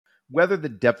whether the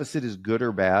deficit is good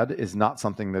or bad is not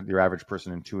something that your average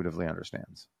person intuitively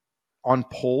understands. On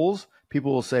polls,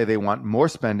 people will say they want more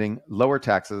spending, lower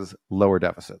taxes, lower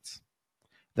deficits.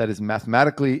 That is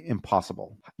mathematically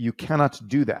impossible. You cannot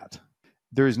do that.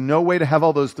 There is no way to have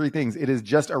all those three things. It is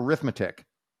just arithmetic.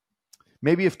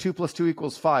 Maybe if 2 + 2 =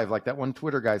 5, like that one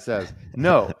Twitter guy says.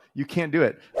 No, you can't do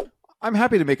it. I'm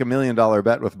happy to make $1 million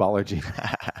bet with Balaji.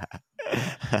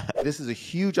 This is a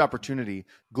huge opportunity.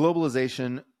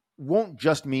 Globalization won't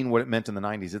just mean what it meant in the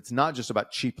 90s. It's not just about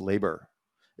cheap labor.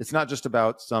 It's not just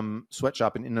about some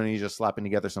sweatshop in Indonesia slapping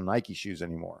together some Nike shoes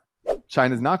anymore.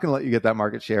 China's not going to let you get that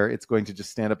market share. It's going to just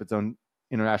stand up its own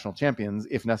international champions,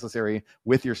 if necessary,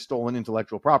 with your stolen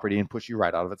intellectual property and push you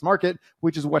right out of its market,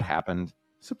 which is what happened.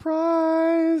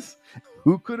 Surprise!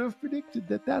 Who could have predicted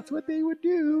that that's what they would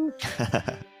do?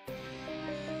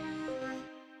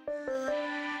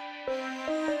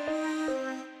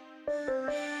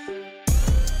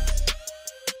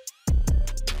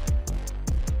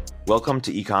 Welcome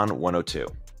to Econ 102,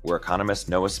 where economist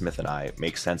Noah Smith and I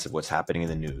make sense of what's happening in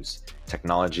the news,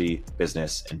 technology,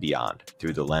 business, and beyond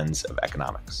through the lens of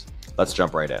economics. Let's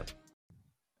jump right in.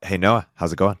 Hey, Noah,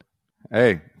 how's it going?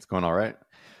 Hey, it's going all right.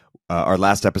 Our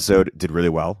last episode did really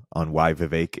well on why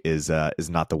Vivek is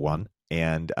not the one.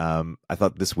 And I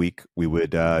thought this week we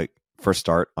would first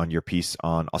start on your piece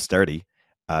on austerity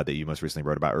that you most recently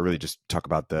wrote about, or really just talk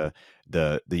about the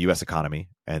U.S. economy,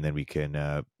 and then we can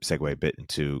segue a bit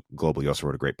into global. You also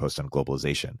wrote a great post on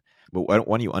globalization. But why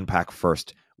don't you unpack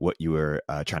first what you were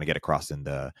trying to get across in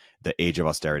the age of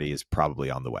austerity is probably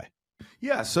on the way?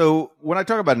 Yeah, so when I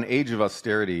talk about an age of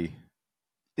austerity,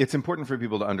 it's important for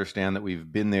people to understand that we've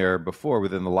been there before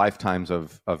within the lifetimes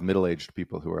of middle-aged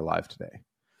people who are alive today.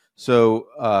 So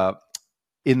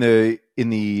in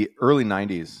the early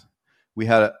 90s, we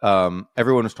had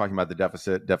everyone was talking about the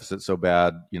deficit so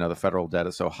bad, the federal debt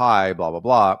is so high, blah, blah,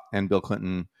 blah. And Bill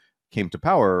Clinton came to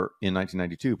power in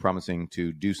 1992 promising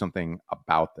to do something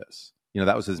about this.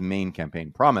 That was his main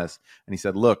campaign promise. And he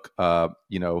said, look,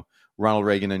 Ronald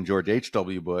Reagan and George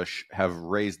H.W. Bush have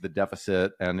raised the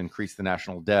deficit and increased the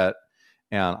national debt,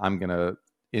 and I'm going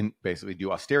to basically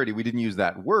do austerity. We didn't use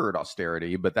that word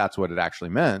austerity, but that's what it actually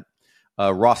meant.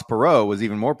 Ross Perot was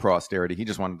even more pro-austerity. He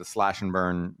just wanted to slash and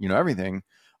burn, everything.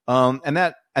 And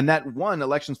that won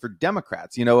elections for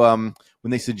Democrats. When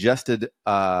they suggested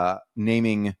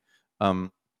naming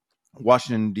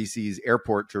Washington, D.C.'s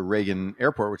airport to Reagan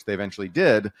Airport, which they eventually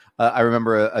did, I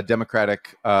remember a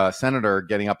Democratic senator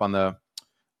getting up on the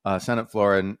Senate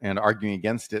floor and arguing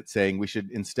against it, saying we should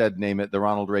instead name it the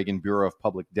Ronald Reagan Bureau of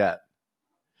Public Debt.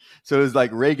 So it was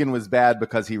like Reagan was bad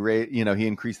because he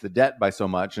increased the debt by so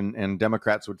much, and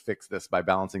Democrats would fix this by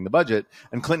balancing the budget.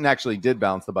 And Clinton actually did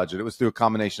balance the budget. It was through a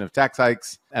combination of tax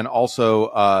hikes and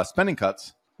also spending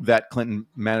cuts that Clinton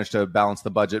managed to balance the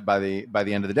budget by the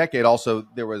end of the decade. Also,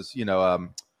 there was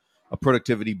a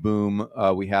productivity boom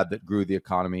we had that grew the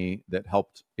economy, that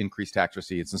helped increase tax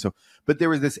receipts, and so. But there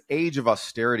was this age of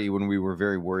austerity when we were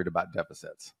very worried about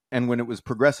deficits, and when it was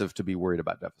progressive to be worried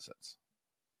about deficits.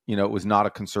 It was not a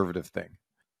conservative thing.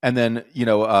 And then, in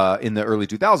the early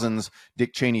 2000s,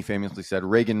 Dick Cheney famously said,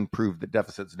 Reagan proved that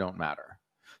deficits don't matter.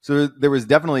 So there was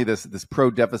definitely this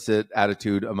pro-deficit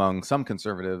attitude among some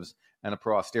conservatives and a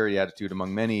pro-austerity attitude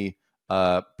among many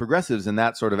progressives. And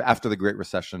that sort of, after the Great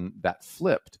Recession, that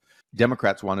flipped.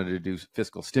 Democrats wanted to do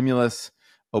fiscal stimulus.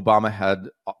 Obama had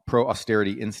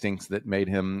pro-austerity instincts that made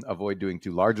him avoid doing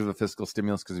too large of a fiscal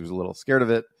stimulus because he was a little scared of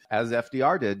it, as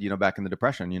FDR did, back in the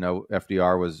Depression.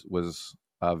 FDR was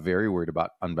very worried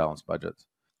about unbalanced budgets.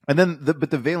 And then,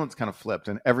 but the valence kind of flipped,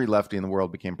 and every lefty in the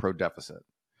world became pro-deficit.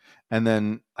 And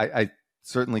then I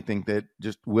certainly think that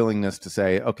just willingness to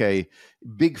say, okay,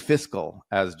 big fiscal,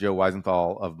 as Joe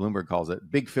Weisenthal of Bloomberg calls it,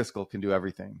 big fiscal can do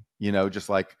everything. Just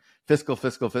like fiscal,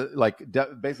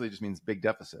 basically just means big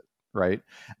deficit. Right.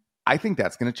 I think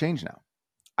that's going to change now.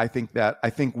 I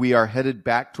think we are headed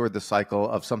back toward the cycle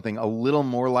of something a little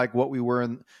more like what we were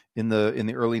in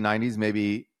the early 90s.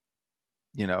 Maybe,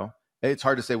 it's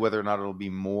hard to say whether or not it'll be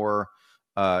more,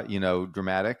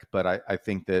 dramatic. But I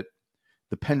think that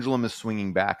the pendulum is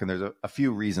swinging back, and there's a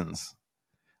few reasons.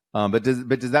 But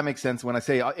does that make sense? When I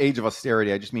say age of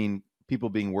austerity, I just mean people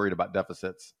being worried about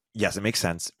deficits. Yes, it makes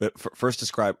sense. But first,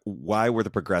 describe why were the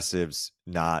progressives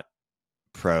not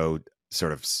pro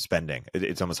sort of spending?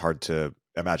 It's almost hard to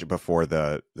imagine before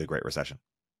the Great Recession.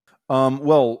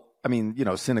 Well, I mean,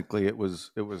 cynically, it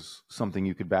was something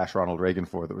you could bash Ronald Reagan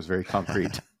for that was very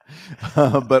concrete.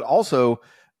 But also,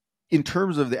 in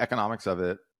terms of the economics of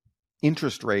it,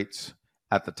 interest rates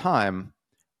at the time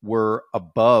were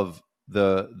above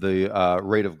the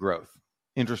rate of growth.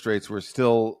 interest rates were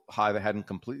still high. They hadn't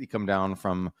completely come down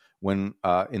from when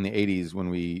in the 80s, when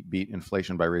we beat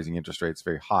inflation by raising interest rates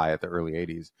very high at the early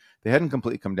 80s. They hadn't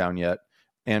completely come down yet,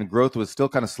 and growth was still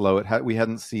kind of slow. We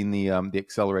hadn't seen the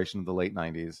acceleration of the late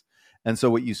 90s, and so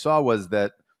what you saw was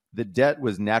that the debt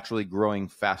was naturally growing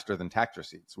faster than tax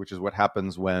receipts, which is what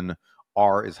happens when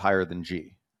R is higher than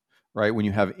G, right? When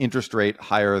you have interest rate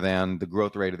higher than the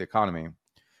growth rate of the economy,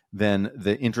 then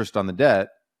the interest on the debt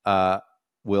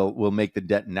will make the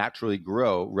debt naturally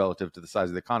grow relative to the size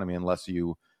of the economy, unless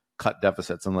you cut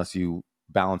deficits, unless you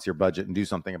balance your budget and do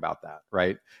something about that,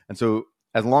 right? And so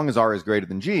as long as R is greater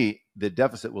than G, the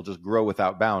deficit will just grow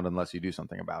without bound unless you do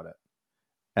something about it.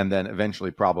 And then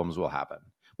eventually problems will happen.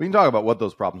 We can talk about what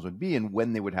those problems would be and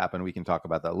when they would happen. We can talk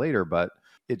about that later, but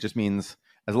it just means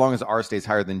as long as R stays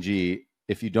higher than G,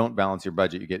 if you don't balance your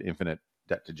budget, you get infinite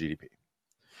debt to GDP.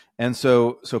 And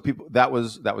so people, that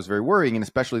was very worrying, and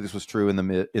especially this was true in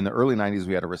the early 90s.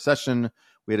 We had a recession,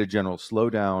 we had a general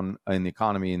slowdown in the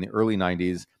economy in the early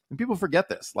 90s, and people forget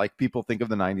this. Like, people think of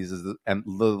the 90s and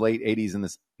the late 80s and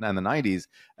the 90s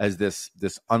as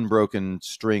this unbroken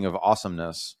string of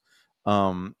awesomeness.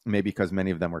 Maybe because many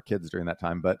of them were kids during that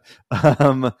time, but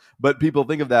people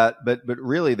think of that. But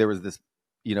really, there was this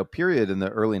period in the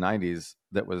early 90s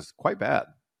that was quite bad,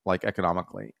 like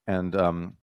economically,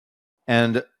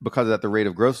 and because of that, the rate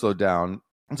of growth slowed down.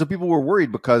 And so people were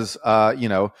worried because,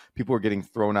 people were getting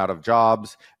thrown out of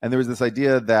jobs. And there was this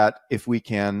idea that if we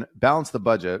can balance the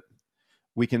budget,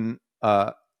 we can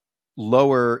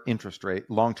lower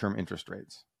long-term interest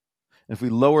rates. And if we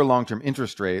lower long-term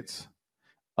interest rates,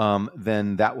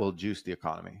 then that will juice the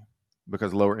economy,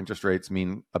 because lower interest rates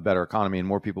mean a better economy and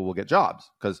more people will get jobs.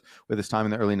 Because with this time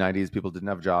in the early 90s, people didn't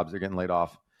have jobs. They're getting laid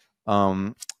off.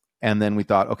 And then we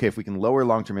thought, okay, if we can lower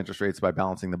long-term interest rates by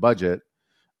balancing the budget,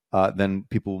 then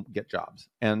people get jobs.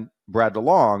 And Brad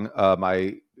DeLong,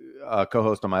 my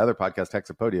co-host on my other podcast,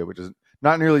 Hexapodia, which is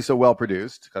not nearly so well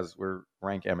produced because we're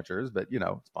rank amateurs, but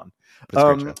it's fun. That's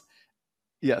a great show.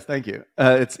 Yes, thank you.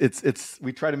 It's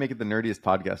we try to make it the nerdiest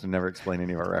podcast and never explain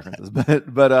any of our references.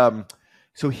 But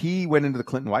so he went into the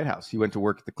Clinton White House. He went to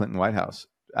work at the Clinton White House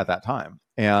at that time,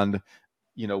 and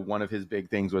one of his big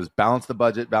things was balance the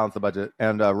budget.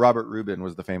 And Robert Rubin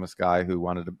was the famous guy who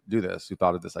wanted to do this, who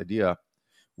thought of this idea,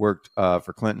 worked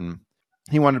for Clinton.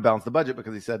 He wanted to balance the budget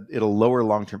because he said it'll lower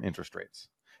long-term interest rates.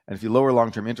 And if you lower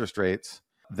long-term interest rates,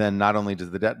 then not only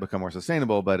does the debt become more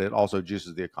sustainable, but it also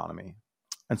juices the economy.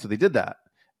 And so they did that.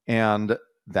 And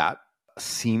that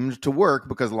seemed to work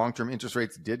because long-term interest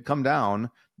rates did come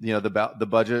down. The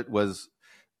budget was...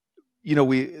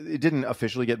 it didn't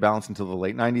officially get balanced until the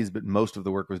late 90s, but most of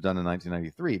the work was done in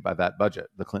 1993 by that budget,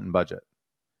 the Clinton budget,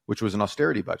 which was an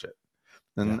austerity budget.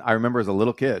 And I remember as a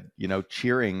little kid,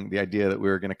 cheering the idea that we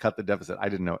were going to cut the deficit. I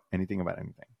didn't know anything about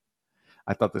anything.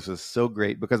 I thought this was so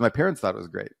great because my parents thought it was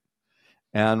great.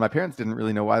 And my parents didn't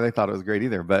really know why they thought it was great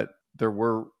either, but there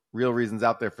were real reasons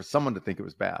out there for someone to think it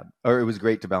was bad, or it was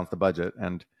great to balance the budget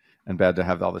and bad to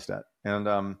have all this debt.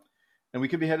 And we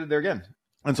could be headed there again.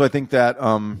 And so I think that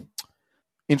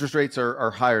interest rates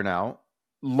are higher now.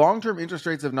 Long-term interest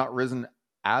rates have not risen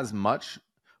as much,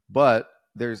 but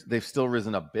they've still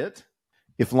risen a bit.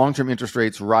 If long-term interest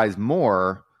rates rise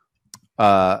more,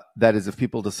 that is, if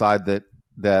people decide that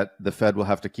the Fed will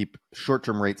have to keep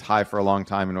short-term rates high for a long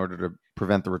time in order to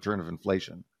prevent the return of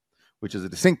inflation, which is a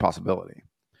distinct possibility.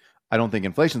 I don't think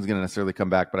inflation is going to necessarily come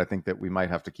back, but I think that we might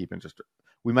have to keep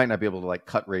we might not be able to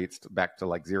cut rates back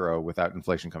to zero without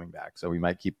inflation coming back. So we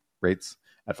might keep rates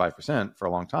at 5% for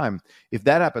a long time. If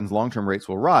that happens, long-term rates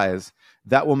will rise.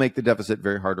 That will make the deficit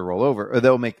very hard to roll over, or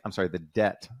the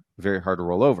debt very hard to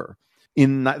roll over.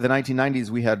 In the 1990s,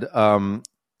 we had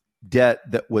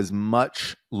debt that was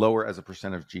much lower as a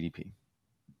percent of GDP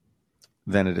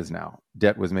than it is now.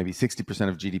 Debt was maybe 60%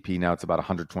 of GDP. Now it's about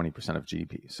 120% of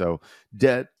GDP. So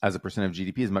debt as a percent of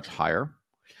GDP is much higher,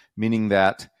 meaning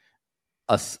that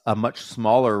a much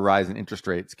smaller rise in interest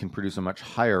rates can produce a much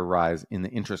higher rise in the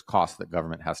interest costs that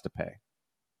government has to pay.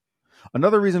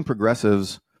 Another reason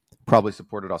progressives probably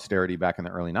supported austerity back in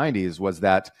the early 90s was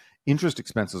that interest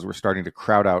expenses were starting to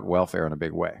crowd out welfare in a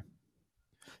big way.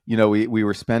 We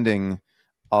were spending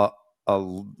a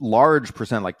large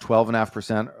percent, like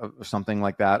 12.5% or something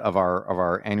like that, of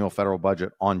our annual federal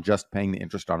budget on just paying the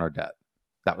interest on our debt.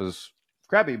 That was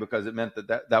crappy because it meant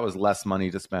that was less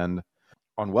money to spend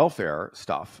on welfare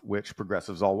stuff, which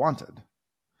progressives all wanted.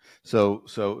 So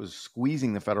it was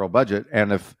squeezing the federal budget.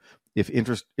 And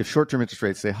if short-term interest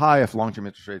rates stay high, if long-term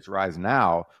interest rates rise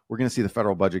now, we're going to see the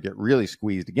federal budget get really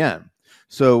squeezed again.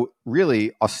 So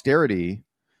really, austerity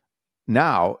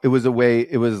now, it was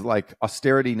like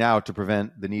austerity now to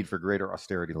prevent the need for greater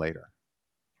austerity later.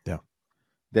 Yeah.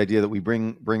 The idea that we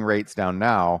bring rates down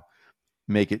now,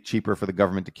 make it cheaper for the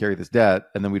government to carry this debt,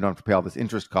 and then we don't have to pay all this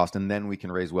interest cost, and then we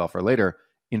can raise welfare later.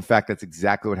 In fact, that's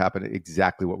exactly what happened,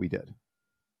 exactly what we did.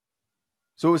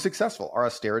 So it was successful. Our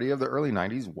austerity of the early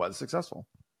 90s was successful.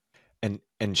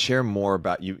 And share more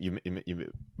about you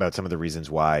about some of the reasons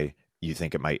why you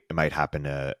think it might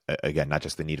happen again, not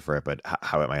just the need for it, but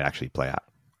how it might actually play out.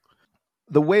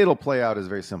 The way it'll play out is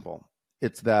very simple.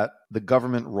 It's that the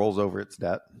government rolls over its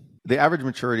debt. The average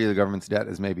maturity of the government's debt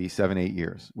is maybe 7-8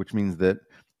 years, which means that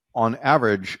on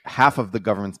average, half of the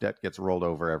government's debt gets rolled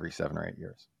over every 7 or 8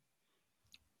 years.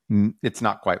 It's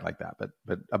not quite like that,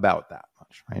 but about that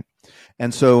much, right?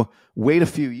 And so wait a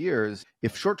few years.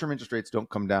 If short-term interest rates don't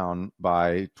come down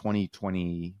by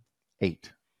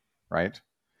 2028, right?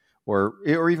 Or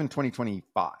even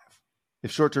 2025,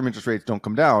 if short-term interest rates don't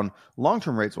come down,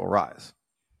 long-term rates will rise.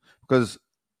 Because,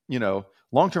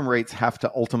 long-term rates have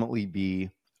to ultimately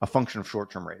be a function of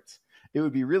short-term rates. It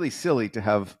would be really silly to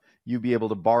have you be able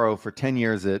to borrow for 10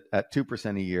 years at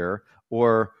 2% a year,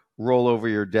 or roll over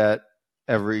your debt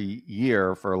every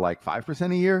year for like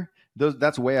 5% a year.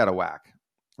 That's way out of whack.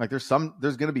 Like there's going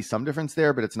to be some difference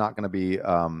there, but it's not going to be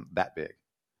that big,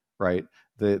 right?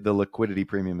 The liquidity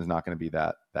premium is not going to be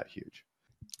that huge.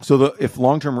 So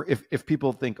if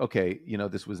people think, okay,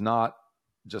 this was not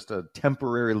just a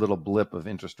temporary little blip of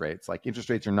interest rates, like interest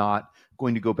rates are not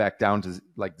going to go back down to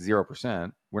like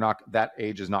 0%. That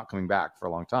age is not coming back for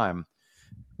a long time.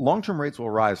 Long-term rates will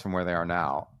rise from where they are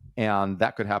now. And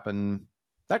that could happen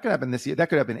this year. That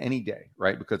could happen any day,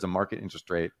 right? Because a market interest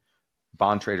rate,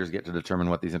 bond traders get to determine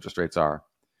what these interest rates are.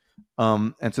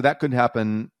 And so that could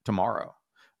happen tomorrow.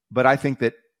 But I think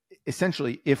that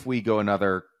essentially, if we go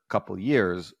another couple of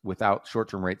years without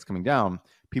short-term rates coming down,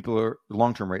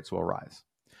 long-term rates will rise.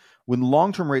 When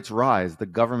long-term rates rise, the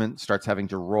government starts having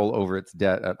to roll over its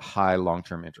debt at high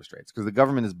long-term interest rates, because the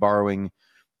government is borrowing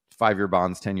 5-year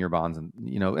bonds, 10-year bonds,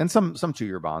 and some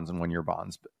 2-year bonds and 1-year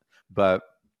bonds. But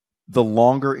the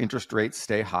longer interest rates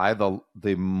stay high,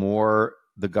 the more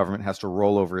the government has to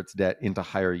roll over its debt into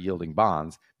higher yielding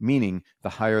bonds, meaning the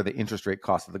higher the interest rate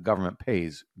cost that the government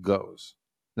pays goes.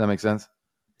 Does that make sense?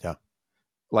 Yeah.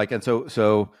 And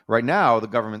so right now the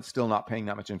government's still not paying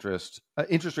that much interest.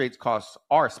 Interest rates costs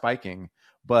are spiking,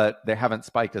 but they haven't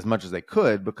spiked as much as they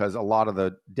could, because a lot of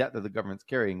the debt that the government's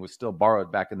carrying was still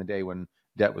borrowed back in the day when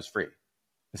debt was free,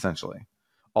 essentially,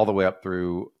 all the way up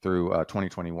through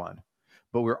 2021.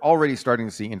 But we're already starting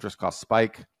to see interest costs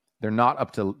spike. They're not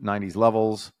up to 90s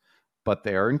levels, but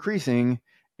they are increasing.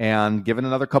 And given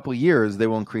another couple of years, they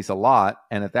will increase a lot.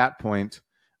 And at that point,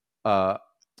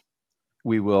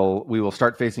 we will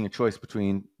start facing a choice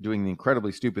between doing the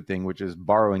incredibly stupid thing, which is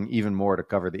borrowing even more to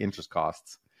cover the interest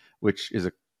costs, which is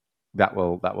that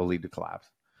will lead to collapse,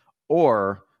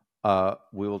 or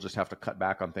we will just have to cut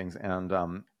back on things.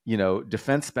 And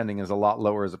defense spending is a lot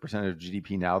lower as a percentage of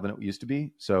GDP now than it used to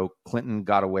be. So Clinton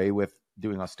got away with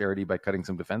doing austerity by cutting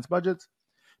some defense budgets.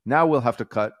 Now we'll have to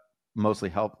cut mostly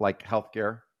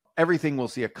healthcare. Everything will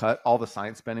see a cut. All the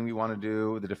science spending we want to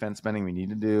do, the defense spending we need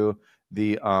to do,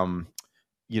 the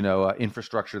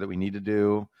infrastructure that we need to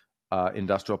do,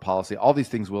 industrial policy, all these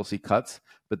things will see cuts.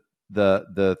 But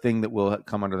the thing that will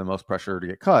come under the most pressure to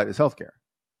get cut is healthcare.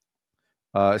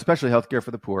 Especially healthcare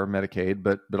for the poor, Medicaid,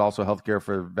 but also healthcare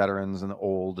for veterans and the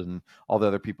old and all the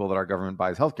other people that our government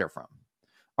buys healthcare from.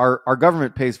 Our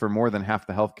government pays for more than half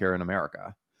the healthcare in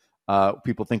America.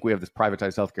 People think we have this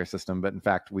privatized healthcare system, but in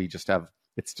fact,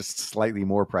 it's just slightly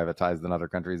more privatized than other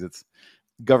countries. It's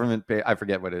government pay. I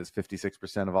forget what it is.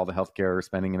 56% of all the healthcare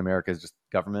spending in America is just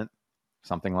government,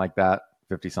 something like that.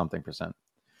 50-something%.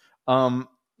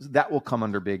 That will come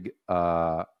under big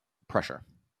pressure,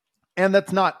 and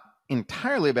that's not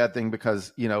entirely a bad thing,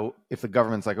 because if the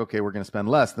government's like, okay, we're going to spend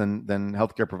less, then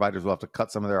healthcare providers will have to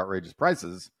cut some of their outrageous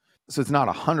prices. So it's not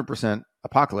 100%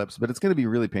 apocalypse, but it's going to be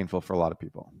really painful for a lot of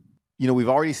people. We've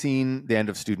already seen the end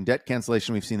of student debt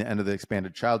cancellation. We've seen the end of the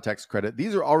expanded child tax credit.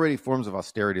 These are already forms of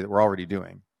austerity that we're already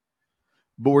doing,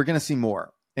 but we're going to see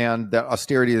more, and that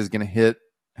austerity is going to hit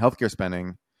healthcare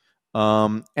spending,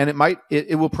 and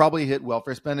it will probably hit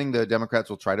welfare spending. The Democrats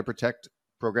will try to protect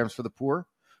programs for the poor.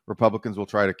 Republicans will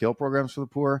try to kill programs for the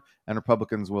poor, and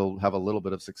Republicans will have a little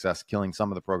bit of success killing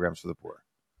some of the programs for the poor,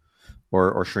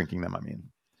 or shrinking them, I mean.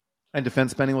 And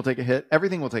defense spending will take a hit.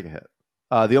 Everything will take a hit.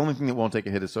 The only thing that won't take a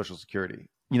hit is Social Security.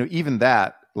 Even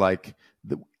that, like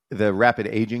the rapid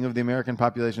aging of the American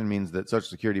population, means that Social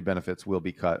Security benefits will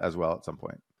be cut as well at some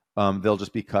point. They'll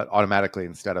just be cut automatically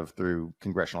instead of through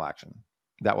congressional action.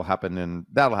 That'll happen in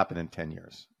 10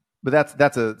 years. But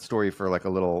that's a story for like a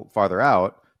little farther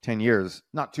out. 10 years,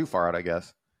 not too far out, I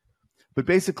guess. But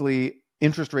basically,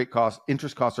 interest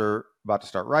costs are about to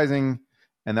start rising,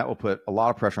 and that will put a lot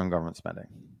of pressure on government spending.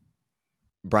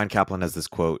 Brian Kaplan has this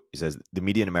quote. He says, "The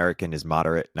median American is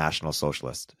moderate national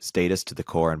socialist, statist to the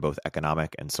core in both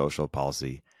economic and social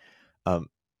policy."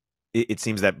 It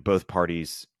seems that both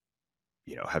parties,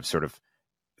 have sort of,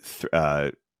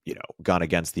 gone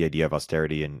against the idea of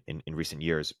austerity in recent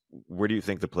years. Where do you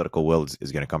think the political will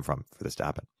is going to come from for this to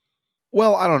happen?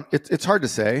 Well, it's hard to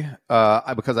say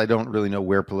because I don't really know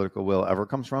where political will ever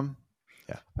comes from.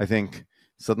 Yeah. I think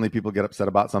suddenly people get upset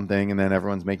about something and then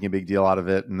everyone's making a big deal out of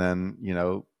it. And then,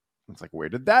 it's like, where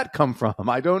did that come from?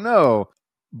 I don't know.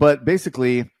 But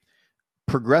basically,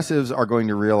 progressives are going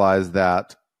to realize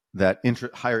that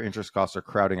higher interest costs are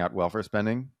crowding out welfare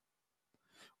spending,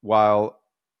 while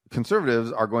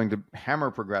conservatives are going to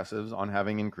hammer progressives on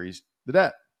having increased the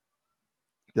debt.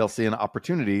 They'll see an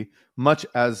opportunity, much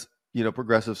as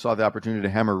progressives saw the opportunity to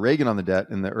hammer Reagan on the debt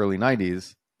in the early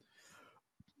 90s,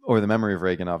 or the memory of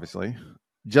Reagan, obviously.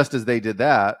 Just as they did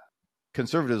that,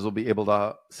 conservatives will be able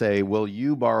to say, well,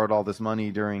 you borrowed all this money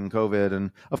during COVID.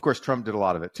 And of course, Trump did a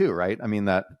lot of it too, right? I mean,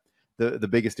 that the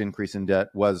biggest increase in debt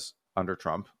was under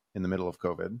Trump in the middle of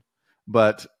COVID.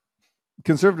 But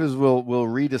conservatives will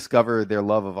rediscover their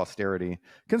love of austerity.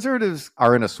 Conservatives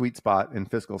are in a sweet spot in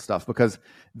fiscal stuff because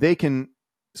they can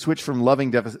switch from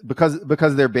loving deficit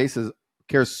because their base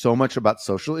cares so much about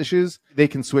social issues. They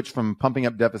can switch from pumping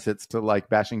up deficits to like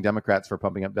bashing Democrats for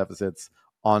pumping up deficits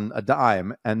on a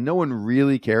dime, and no one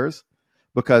really cares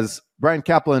because Brian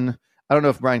Kaplan. I don't know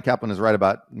if Brian Kaplan is right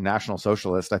about National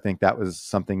Socialist. I think that was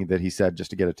something that he said just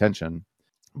to get attention,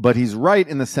 but he's right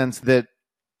in the sense that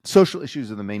social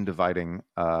issues are the main dividing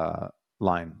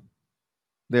line.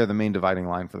 They're the main dividing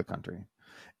line for the country.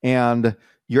 And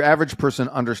your average person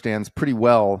understands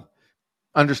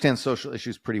social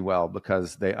issues pretty well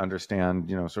because they understand,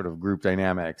 sort of group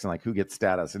dynamics and like who gets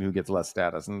status and who gets less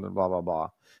status and blah, blah, blah.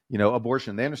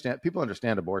 Abortion, people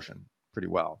understand abortion pretty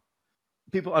well.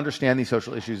 People understand these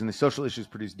social issues, and these social issues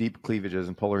produce deep cleavages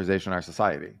and polarization in our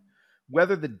society.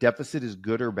 Whether the deficit is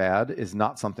good or bad is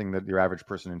not something that your average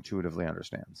person intuitively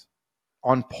understands.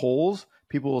 On polls,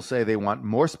 people will say they want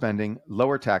more spending,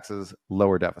 lower taxes,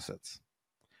 lower deficits.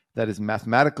 That is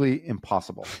mathematically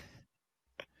impossible.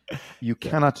 You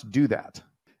cannot do that.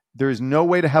 There is no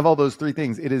way to have all those three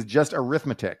things. It is just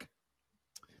arithmetic.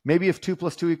 Maybe if 2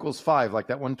 + 2 = 5, like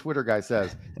that one Twitter guy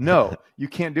says. No, you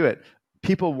can't do it.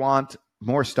 People want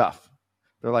more stuff.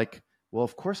 They're like, well,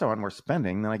 of course I want more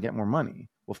spending, then I get more money.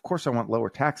 Well, of course I want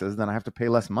lower taxes, then I have to pay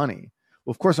less money.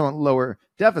 Well, of course I want lower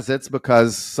deficits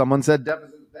because someone said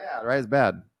deficit is bad, right? It's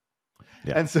bad.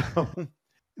 Yeah. And so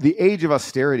the age of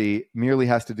austerity merely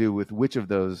has to do with which of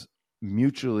those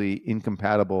mutually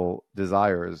incompatible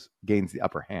desires gains the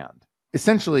upper hand.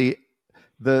 Essentially,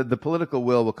 the political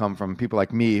will come from people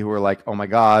like me who are like, oh my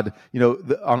God,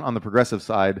 on the progressive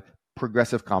side,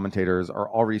 progressive commentators are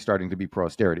already starting to be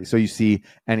pro-austerity. So you see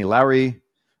Annie Lowrey,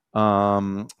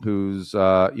 who's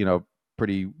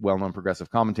pretty well-known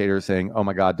progressive commentator saying, oh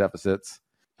my God, deficits.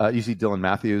 You see Dylan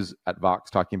Matthews at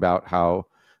Vox talking about how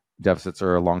deficits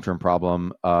are a long-term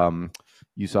problem.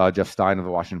 You saw Jeff Stein of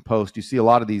the Washington Post. You see a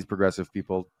lot of these progressive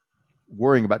people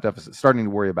worrying about deficits, starting to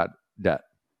worry about debt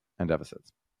and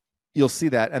deficits. You'll see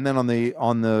that, and then on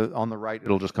the right,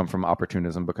 it'll just come from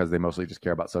opportunism because they mostly just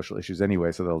care about social issues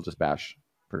anyway, so they'll just bash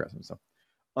progressive stuff.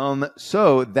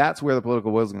 So that's where the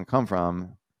political will is going to come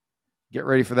from. Get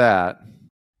ready for that.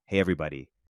 Hey everybody,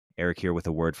 Eric here with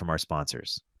a word from our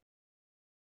sponsors.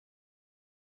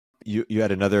 You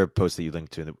had another post that you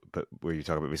linked to where you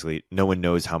talk about basically no one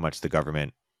knows how much the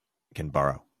government can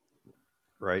borrow.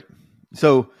 Right.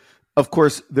 So, of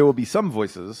course, there will be some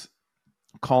voices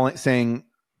saying,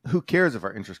 who cares if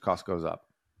our interest cost goes up?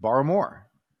 Borrow more.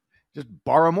 Just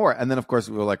borrow more. And then, of course,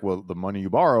 we're like, well, the money you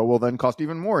borrow will then cost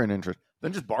even more in interest.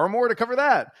 Then just borrow more to cover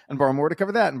that, and borrow more to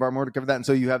cover that, and borrow more to cover that. And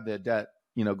so you have the debt,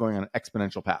 going on an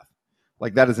exponential path.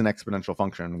 Like that is an exponential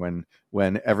function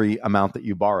when every amount that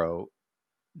you borrow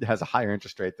has a higher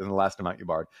interest rate than the last amount you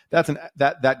borrowed.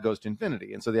 That goes to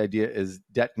infinity. And so the idea is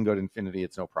debt can go to infinity.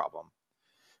 It's no problem.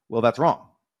 Well, that's wrong.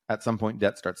 At some point,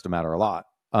 debt starts to matter a lot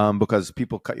because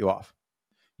people cut you off.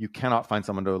 You cannot find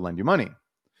someone to lend you money.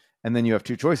 And then you have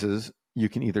two choices. You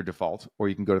can either default or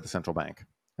you can go to the central bank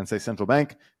and say, central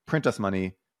bank, print us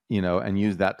money, and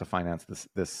use that to finance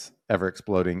this ever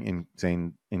exploding,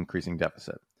 insane, increasing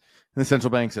deficit. And the central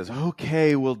bank says,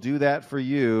 okay, we'll do that for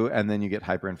you. And then you get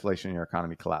hyperinflation and your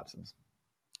economy collapses.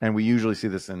 And we usually see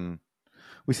this in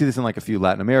like a few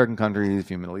Latin American countries, a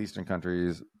few Middle Eastern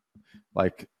countries.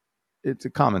 Like it's a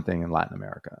common thing in Latin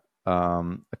America,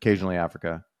 occasionally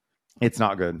Africa. It's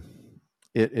not good.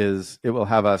 It will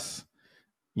have us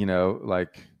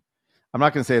Like I'm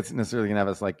not going to say it's necessarily going to have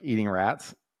us like eating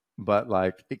rats, but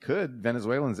like it could.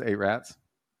 Venezuelans ate rats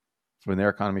when their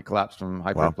economy collapsed from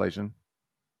Wow. hyperinflation.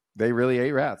 They really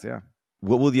ate rats, yeah.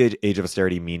 What will the age of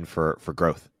austerity mean for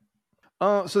growth?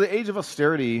 So the age of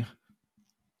austerity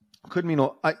could mean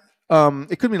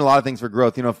it could mean a lot of things for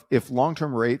growth. If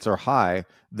long-term rates are high,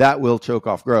 that will choke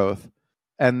off growth.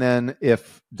 And then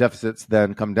if deficits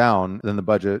then come down, then the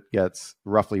budget gets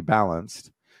roughly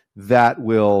balanced. That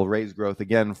will raise growth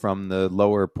again from the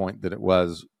lower point that it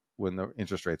was when the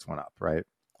interest rates went up, right?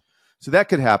 So that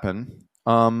could happen.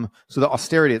 So the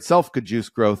austerity itself could juice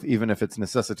growth even if it's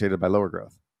necessitated by lower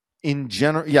growth. In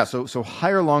general, yeah. So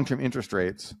higher long-term interest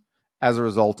rates as a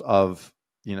result of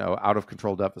out of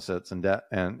control deficits and debt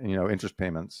and interest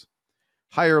payments.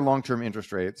 Higher long-term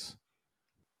interest rates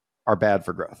are bad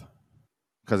for growth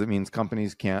because it means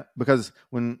companies can't, because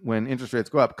when interest rates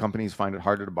go up, companies find it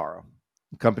harder to borrow.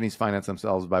 Companies finance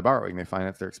themselves by borrowing. They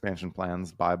finance their expansion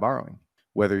plans by borrowing.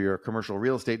 Whether you're a commercial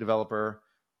real estate developer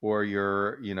or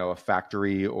you're a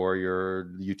factory or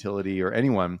you're utility or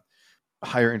anyone,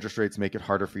 higher interest rates make it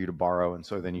harder for you to borrow, and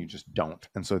so then you just don't,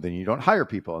 and so then you don't hire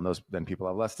people, and then people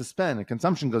have less to spend, and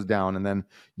consumption goes down, and then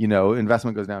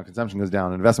investment goes down, consumption goes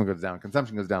down, investment goes down,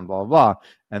 consumption goes down, blah blah blah,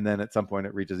 and then at some point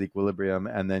it reaches equilibrium,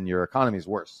 and then your economy is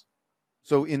worse.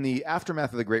 So in the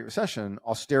aftermath of the Great Recession,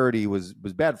 austerity was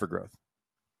bad for growth,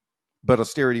 but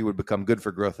austerity would become good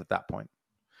for growth at that point.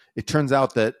 It turns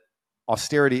out that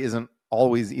austerity isn't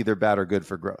always either bad or good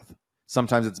for growth.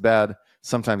 Sometimes it's bad,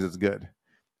 sometimes it's good.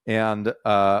 And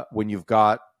when you've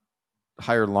got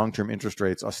higher long-term interest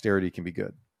rates, austerity can be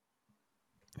good.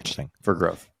 Interesting. For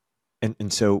growth.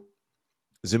 And so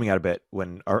zooming out a bit,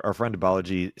 when our friend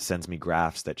Abology sends me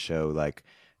graphs that show like,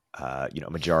 a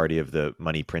majority of the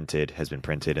money printed has been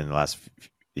printed in the last,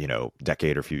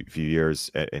 decade or few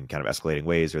years in kind of escalating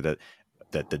ways, or that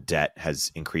the debt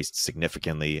has increased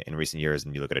significantly in recent years.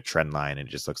 And you look at a trend line and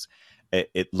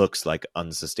it looks like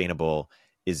unsustainable.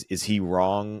 Is he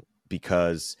wrong?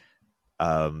 Because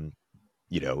the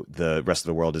rest of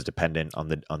the world is dependent on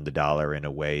the dollar in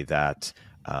a way that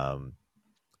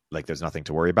like there's nothing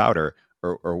to worry about, or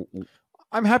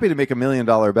I'm happy to make $1 million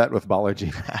bet with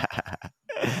Balaji.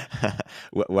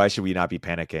 Why should we not be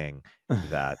panicking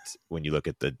that when you look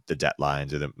at the debt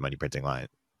lines or the money printing line?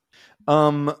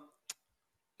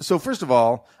 So first of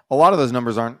all, a lot of those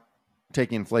numbers aren't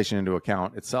taking inflation into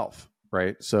account itself.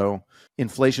 Right. So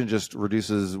inflation just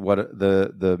reduces what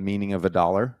the meaning of a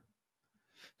dollar.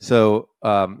 So,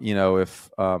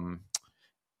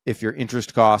 if your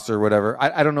interest costs or whatever,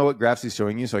 I don't know what graphs he's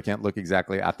showing you, so I can't look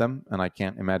exactly at them and I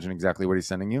can't imagine exactly what he's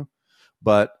sending you.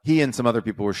 But he and some other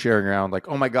people were sharing around like,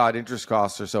 oh my God, interest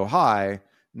costs are so high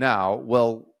now.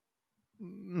 Well,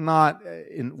 not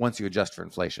once you adjust for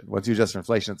inflation. Once you adjust for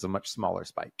inflation, it's a much smaller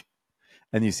spike.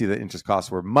 And you see that interest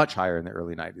costs were much higher in the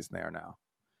early 90s than they are now.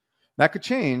 That could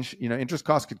change. Interest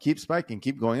costs could keep spiking,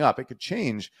 keep going up. It could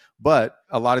change. But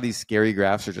a lot of these scary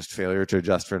graphs are just failure to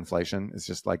adjust for inflation. It's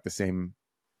just like the same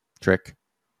trick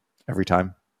every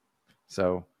time.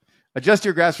 So adjust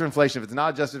your graphs for inflation. If it's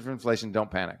not adjusted for inflation,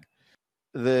 don't panic.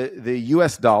 The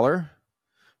US dollar,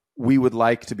 we would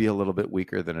like to be a little bit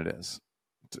weaker than it is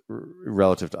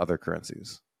relative to other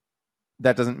currencies.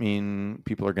 That doesn't mean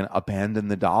people are going to abandon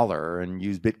the dollar and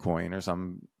use Bitcoin or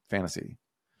some fantasy.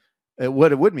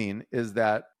 What it would mean is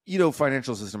that,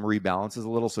 financial system rebalances a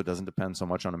little so it doesn't depend so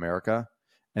much on America.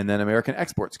 And then American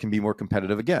exports can be more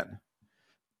competitive again.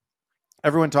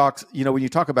 Everyone talks, when you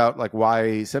talk about like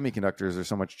why semiconductors are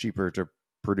so much cheaper to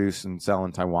produce and sell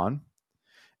in Taiwan,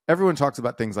 everyone talks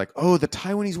about things like, oh, the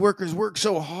Taiwanese workers work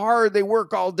so hard. They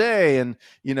work all day. And,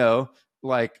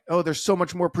 like, oh, they're so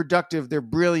much more productive. They're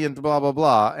brilliant, blah, blah,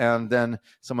 blah. And then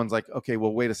someone's like, okay,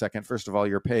 well, wait a second. First of all,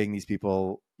 you're paying these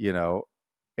people,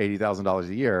 $80,000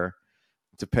 a year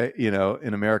to pay,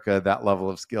 in America, that level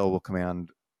of skill will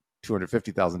command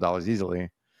 $250,000 easily.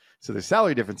 So there's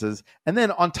salary differences. And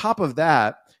then on top of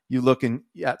that, you look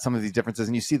at some of these differences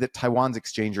and you see that Taiwan's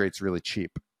exchange rate's really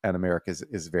cheap and America's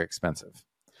is very expensive.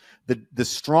 The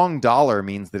strong dollar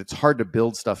means that it's hard to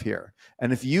build stuff here.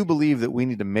 And if you believe that we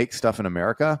need to make stuff in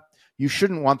America, you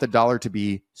shouldn't want the dollar to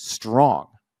be strong,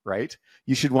 right?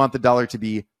 You should want the dollar to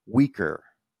be weaker.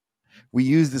 We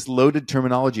use this loaded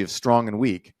terminology of strong and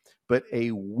weak, but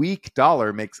a weak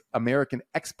dollar makes American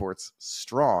exports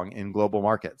strong in global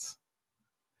markets.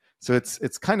 So it's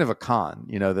kind of a con,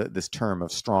 this term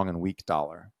of strong and weak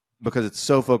dollar, because it's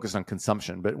so focused on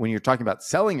consumption. But when you're talking about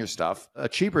selling your stuff, a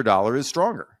cheaper dollar is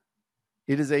stronger.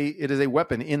 It is a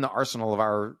weapon in the arsenal of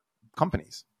our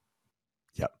companies.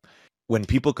 Yep. When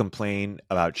people complain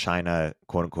about China,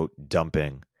 quote unquote,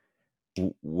 dumping,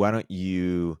 why don't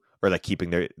you, or like keeping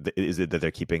their, is it that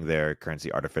they're keeping their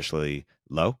currency artificially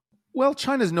low? Well,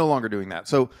 China's no longer doing that.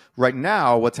 So right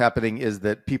now, what's happening is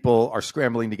that people are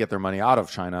scrambling to get their money out of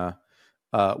China,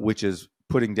 which is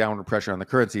putting downward pressure on the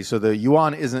currency. So the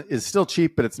yuan is still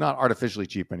cheap, but it's not artificially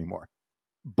cheap anymore.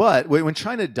 But when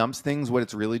China dumps things, what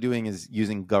it's really doing is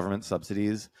using government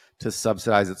subsidies to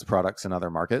subsidize its products in other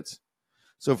markets.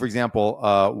 So, for example,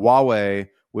 Huawei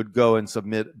would go and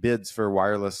submit bids for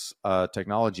wireless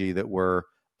technology that were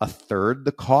a third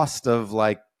the cost of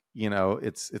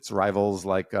its rivals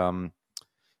like Nortel,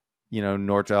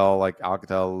 like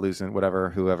Alcatel, Lucent,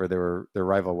 whoever their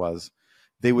rival was.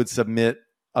 They would submit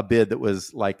a bid that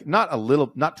was like not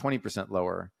 20%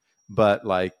 lower, but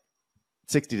like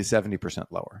 60 to 70%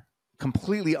 lower.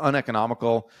 Completely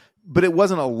uneconomical, but it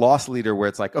wasn't a loss leader where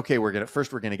it's like, okay, we're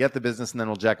gonna get the business and then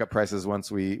we'll jack up prices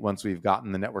once we've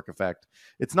gotten the network effect.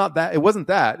 It's not that. It wasn't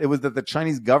that. It was that the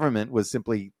Chinese government was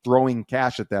simply throwing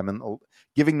cash at them and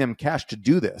giving them cash to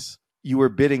do this. You were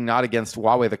bidding not against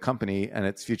Huawei, the company, and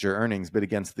its future earnings, but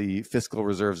against the fiscal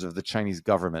reserves of the Chinese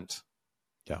government.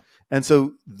 Yeah. And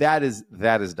so that is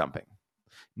dumping.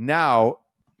 Now,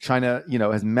 China,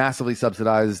 has massively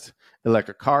subsidized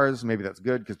electric cars. Maybe that's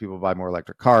good because people buy more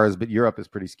electric cars, but Europe is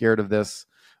pretty scared of this.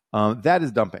 That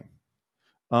is dumping.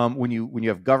 When you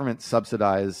have government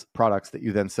subsidize products that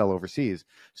you then sell overseas.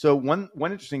 So one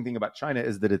interesting thing about China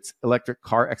is that its electric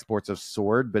car exports have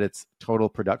soared, but its total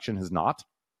production has not,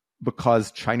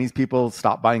 because Chinese people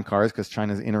stopped buying cars because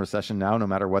China's in a recession now. No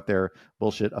matter what their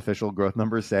bullshit official growth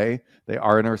numbers say, they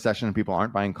are in a recession and people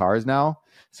aren't buying cars now.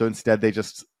 So instead, they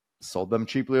just sold them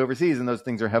cheaply overseas, and those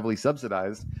things are heavily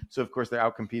subsidized. So of course they're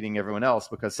out competing everyone else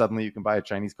because suddenly you can buy a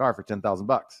Chinese car for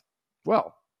 $10,000.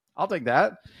 Well, I'll take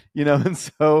that, and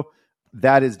so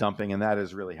that is dumping, and that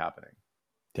is really happening.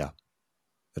 Yeah,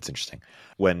 that's interesting.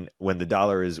 When the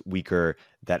dollar is weaker,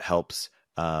 that helps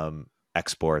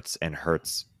exports and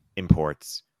hurts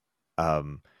imports.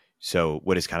 So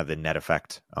what is kind of the net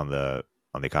effect on the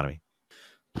economy?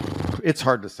 It's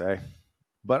hard to say.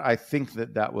 But I think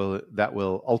that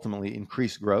will ultimately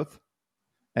increase growth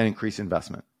and increase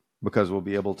investment, because we'll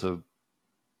be able to,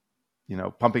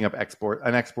 pumping up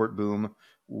an export boom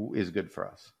is good for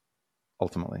us.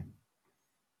 Ultimately,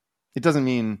 it doesn't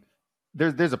mean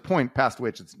there's a point past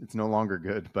which it's no longer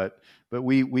good, but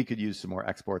we could use some more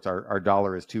exports. Our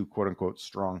dollar is too, quote unquote,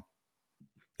 strong.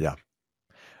 Yeah.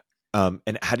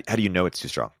 And how do you know it's too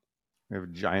strong? We have a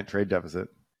giant trade deficit.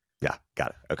 Yeah, got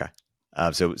it. Okay.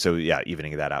 So yeah,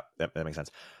 evening that out. That makes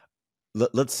sense.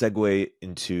 Let's segue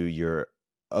into your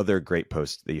other great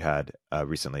post that you had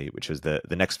recently, which was the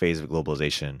next phase of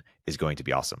globalization is going to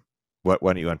be awesome. Why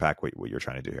don't you unpack what you're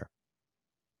trying to do here?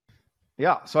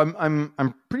 Yeah, so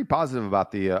I'm pretty positive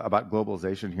about about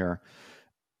globalization here.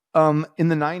 In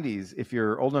the 90s, if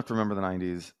you're old enough to remember the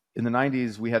 90s, in the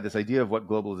 90s we had this idea of what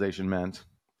globalization meant.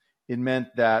 It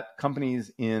meant that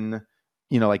companies in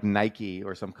like Nike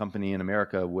or some company in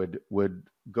America would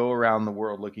go around the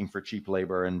world looking for cheap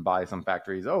labor and buy some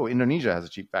factories. Oh, Indonesia has a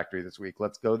cheap factory this week.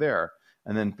 Let's go there,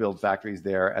 and then build factories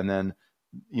there, and then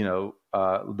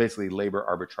basically labor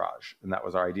arbitrage. And that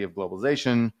was our idea of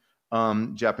globalization.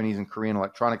 Japanese and Korean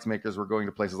electronics makers were going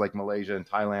to places like Malaysia and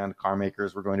Thailand. Car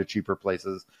makers were going to cheaper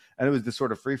places, and it was this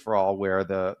sort of free for all where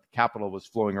the capital was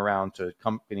flowing around to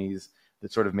companies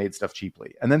that sort of made stuff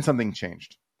cheaply. And then something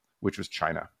changed, which was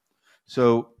China.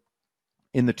 So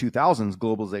in the 2000s,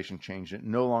 globalization changed. It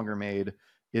no longer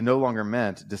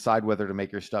meant decide whether to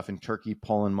make your stuff in Turkey,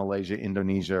 Poland, Malaysia,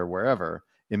 Indonesia, or wherever.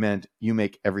 It meant you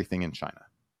make everything in China.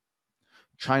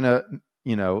 China,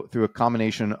 through a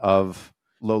combination of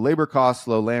low labor costs,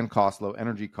 low land costs, low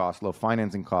energy costs, low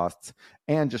financing costs,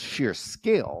 and just sheer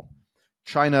scale,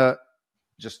 China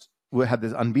just had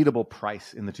this unbeatable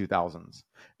price in the 2000s,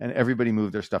 and everybody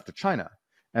moved their stuff to China.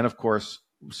 And of course,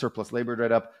 surplus labor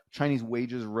dried up, Chinese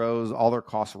wages rose, all their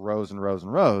costs rose and rose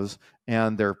and rose,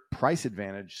 and their price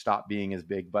advantage stopped being as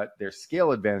big, but their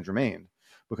scale advantage remained,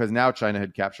 because now China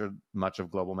had captured much of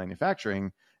global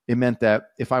manufacturing. It meant that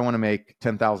if I want to make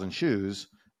 10,000 shoes,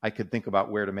 I could think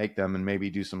about where to make them and maybe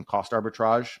do some cost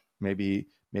arbitrage. Maybe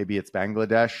it's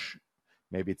Bangladesh,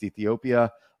 maybe it's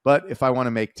Ethiopia. But if I want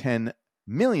to make 10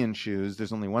 million shoes,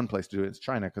 there's only one place to do it. It's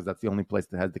China, because that's the only place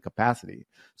that has the capacity.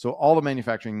 So all the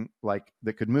manufacturing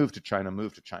that could move to China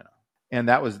moved to China. And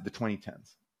that was the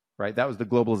 2010s, right? That was the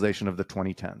globalization of the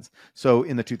 2010s. So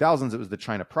in the 2000s, it was the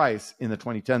China price. In the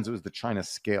 2010s, it was the China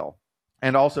scale.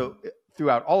 And also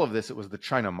throughout all of this, it was the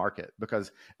China market,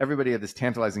 because everybody had this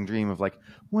tantalizing dream of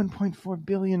 1.4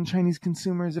 billion Chinese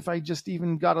consumers. If I just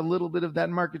even got a little bit of that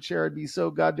market share, I'd be so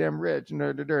goddamn rich. And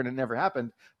it never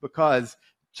happened, because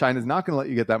China's not going to let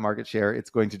you get that market share. It's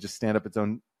going to just stand up its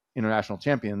own international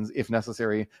champions, if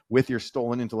necessary, with your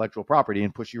stolen intellectual property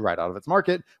and push you right out of its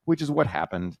market, which is what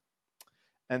happened.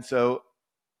 And so,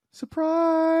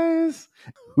 surprise!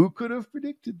 Who could have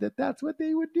predicted that that's what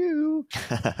they would do?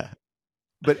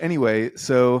 But anyway,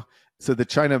 so the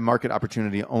China market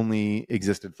opportunity only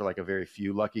existed for like a very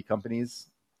few lucky companies,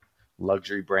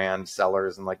 luxury brand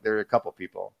sellers, and like there are a couple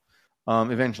people.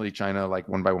 Eventually, China, like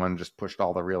one by one, just pushed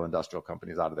all the real industrial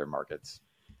companies out of their markets.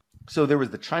 So there was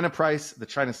the China price, the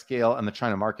China scale, and the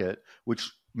China market,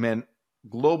 which meant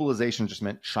globalization just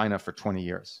meant China for 20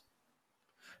 years.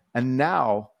 And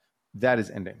now that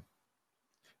is ending.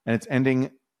 And it's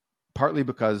ending partly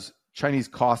because Chinese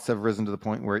costs have risen to the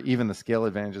point where even the scale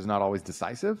advantage is not always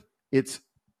decisive. It's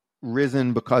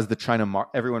risen because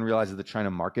everyone realizes the China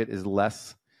market is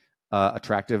less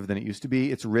attractive than it used to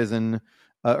be. It's risen,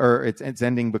 or it's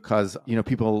ending because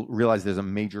people realize there's a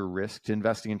major risk to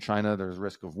investing in China. There's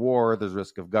risk of war. There's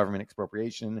risk of government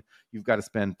expropriation. You've got to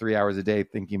spend 3 hours a day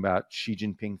thinking about Xi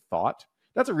Jinping thought.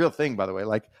 That's a real thing, by the way.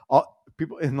 Like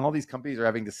people in all these companies are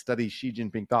having to study Xi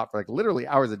Jinping thought for like literally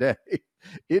hours a day.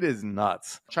 It is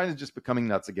nuts. China's just becoming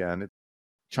nuts again.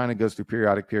 China goes through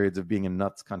periodic periods of being a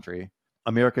nuts country.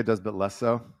 America does, but less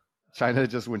so.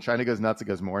 When China goes nuts, it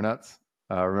goes more nuts.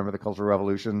 Remember the Cultural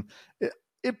Revolution?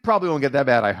 It probably won't get that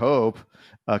bad, I hope,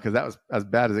 because that was as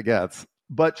bad as it gets.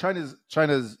 But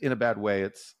China's in a bad way.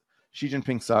 It's Xi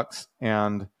Jinping sucks,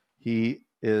 and he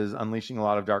is unleashing a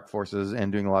lot of dark forces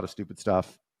and doing a lot of stupid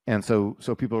stuff. And so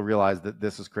people realize that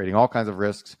this is creating all kinds of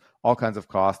risks, all kinds of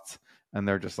costs, and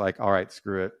they're just like, all right,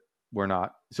 screw it. We're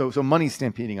not. So money's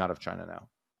stampeding out of China now.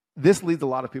 This leads a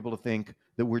lot of people to think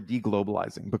that we're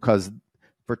deglobalizing because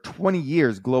for 20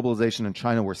 years, globalization and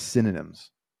China were synonyms.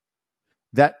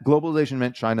 That globalization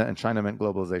meant China and China meant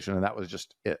globalization, and that was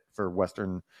just it for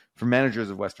managers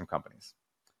of Western companies.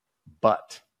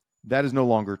 But that is no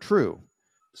longer true.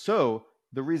 So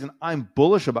the reason I'm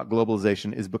bullish about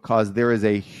globalization is because there is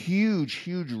a huge,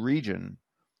 huge region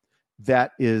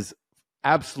that is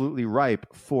absolutely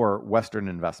ripe for Western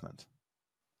investment.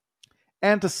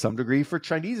 And to some degree for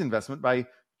Chinese investment by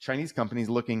Chinese companies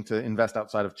looking to invest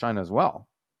outside of China as well.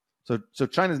 So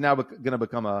China is now going to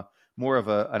become more of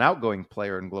an outgoing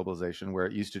player in globalization, where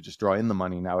it used to just draw in the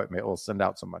money. Now it will send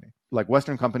out some money. Like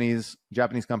Western companies,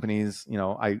 Japanese companies,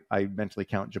 I mentally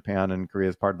count Japan and Korea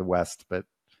as part of the West, but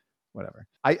whatever.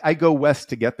 I go west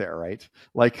to get there, right?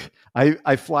 Like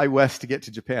I fly west to get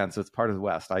to Japan, so it's part of the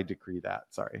West. I decree that.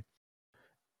 Sorry.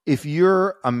 If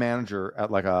you're a manager at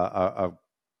like a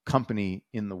company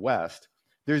in the West,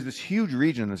 there's this huge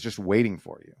region that's just waiting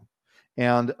for you.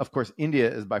 And of course,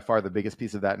 India is by far the biggest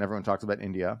piece of that, and everyone talks about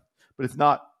India. But it's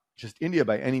not just India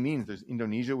by any means. There's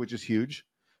Indonesia, which is huge.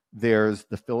 There's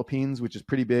the Philippines, which is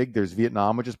pretty big. There's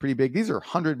Vietnam, which is pretty big. These are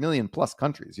 100 million plus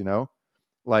countries,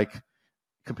 Like,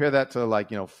 compare that to like,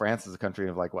 France is a country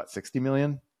of like, 60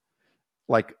 million?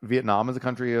 Like, Vietnam is a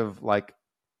country of like,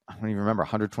 I don't even remember,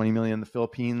 120 million. The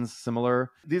Philippines,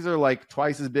 similar. These are like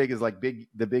twice as big as like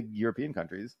the big European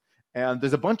countries. And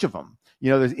there's a bunch of them.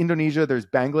 There's Indonesia, there's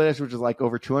Bangladesh, which is like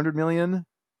over 200 million,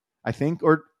 I think,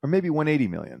 or maybe 180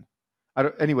 million.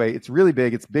 Anyway, it's really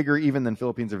big. It's bigger even than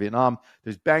Philippines or Vietnam.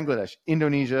 There's Bangladesh,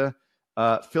 Indonesia,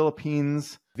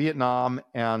 Philippines, Vietnam,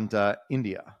 and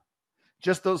India.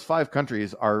 Just those 5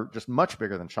 countries are just much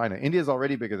bigger than China. India is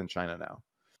already bigger than China now.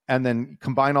 And then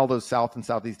combine all those South and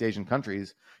Southeast Asian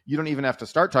countries. You don't even have to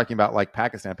start talking about like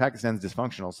Pakistan. Pakistan's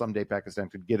dysfunctional. Someday Pakistan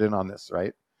could get in on this,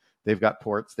 right? They've got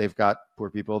ports. They've got poor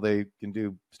people. They can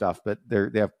do stuff, but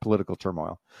they have political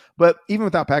turmoil. But even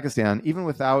without Pakistan, even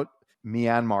without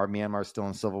Myanmar's still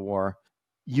in civil war,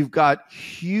 you've got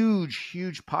huge,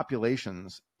 huge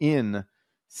populations in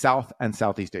South and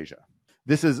Southeast Asia.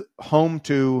 This is home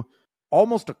to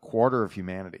almost a quarter of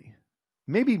humanity,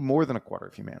 maybe more than a quarter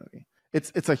of humanity.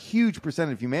 It's a huge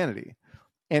percent of humanity,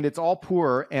 and it's all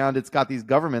poor, and it's got these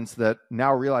governments that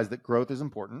now realize that growth is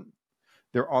important.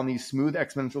 They're on these smooth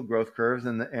exponential growth curves,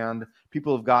 and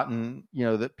people have gotten,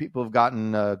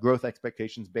 growth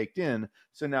expectations baked in.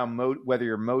 So now, whether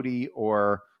you're Modi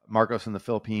or Marcos in the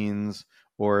Philippines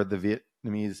or the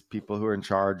Vietnamese people who are in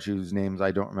charge, whose names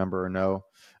I don't remember or know,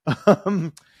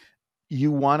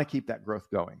 you want to keep that growth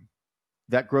going.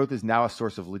 That growth is now a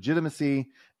source of legitimacy.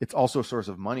 It's also a source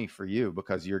of money for you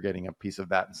because you're getting a piece of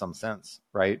that in some sense,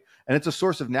 right? And it's a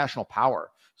source of national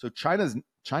power. So China's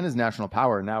national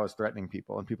power now is threatening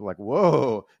people, and people are like,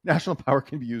 whoa, national power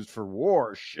can be used for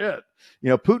war. Shit.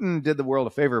 Putin did the world a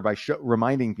favor by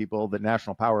reminding people that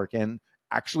national power can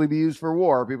actually be used for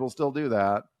war. People still do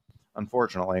that,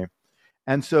 unfortunately.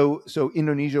 And so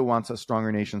Indonesia wants a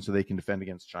stronger nation so they can defend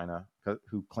against China,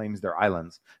 who claims their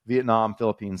islands. Vietnam,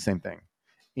 Philippines, same thing.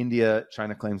 India,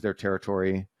 China claims their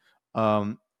territory.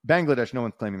 Bangladesh, no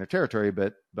one's claiming their territory,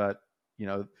 but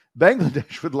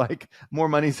Bangladesh would like more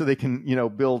money so they can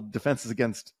build defenses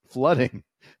against flooding,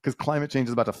 because climate change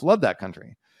is about to flood that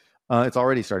country. It's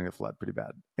already starting to flood pretty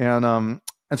bad,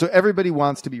 and so everybody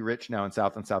wants to be rich now in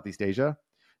South and Southeast Asia.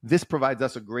 This provides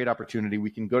us a great opportunity. We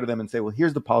can go to them and say, well,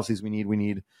 here's the policies we need. We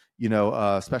need,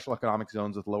 special economic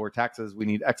zones with lower taxes. We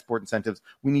need export incentives.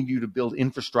 We need you to build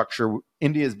infrastructure.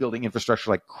 India is building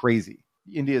infrastructure like crazy.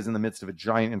 India is in the midst of a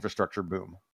giant infrastructure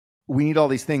boom. We need all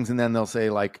these things. And then they'll say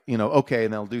okay,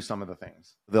 and they'll do some of the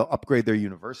things. They'll upgrade their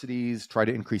universities, try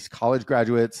to increase college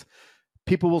graduates.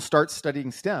 People will start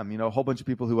studying STEM, a whole bunch of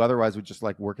people who otherwise would just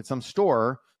work at some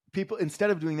store. People,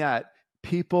 instead of doing that,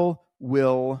 people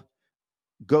will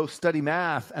go study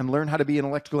math and learn how to be an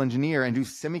electrical engineer and do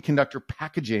semiconductor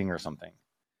packaging or something.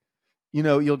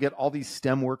 You'll get all these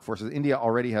STEM workforces. India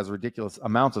already has ridiculous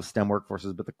amounts of STEM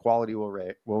workforces, but the quality will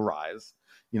rise.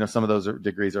 Some of those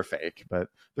degrees are fake, but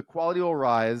the quality will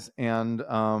rise and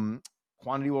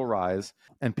quantity will rise,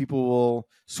 and people will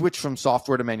switch from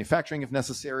software to manufacturing if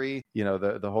necessary.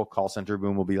 The whole call center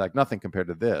boom will be like nothing compared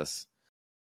to this.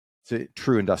 It's a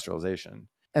true industrialization.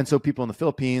 And so people in the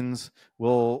Philippines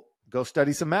will go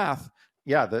study some math.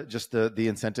 Yeah, the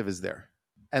incentive is there.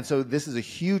 And so this is a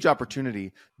huge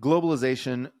opportunity.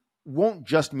 Globalization won't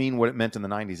just mean what it meant in the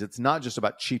 90s. It's not just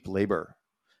about cheap labor.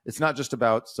 It's not just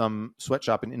about some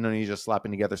sweatshop in Indonesia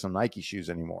slapping together some Nike shoes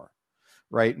anymore.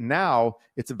 Right now,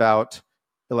 it's about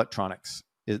electronics.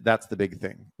 That's the big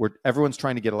thing. Everyone's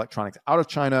trying to get electronics out of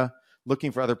China,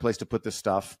 looking for other place to put this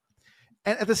stuff.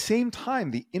 And at the same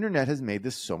time, the internet has made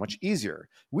this so much easier.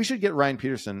 We should get Ryan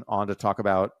Peterson on to talk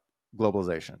about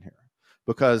globalization here,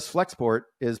 because Flexport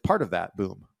is part of that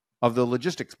boom, of the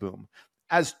logistics boom.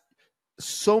 As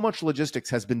so much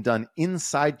logistics has been done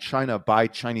inside China by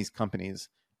Chinese companies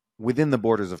within the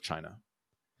borders of China.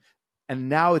 And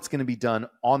now it's going to be done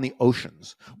on the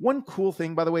oceans. One cool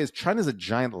thing, by the way, is China's a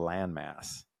giant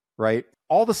landmass, right?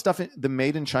 All the stuff, the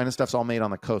made in China stuff's all made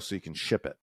on the coast so you can ship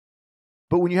it.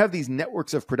 But when you have these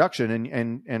networks of production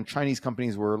and Chinese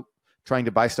companies were trying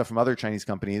to buy stuff from other Chinese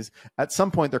companies, at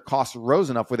some point their costs rose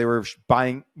enough where they were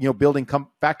buying, building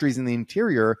factories in the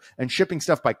interior and shipping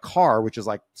stuff by car, which is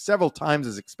like several times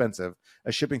as expensive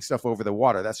as shipping stuff over the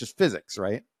water. That's just physics,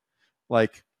 right?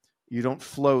 Like, you don't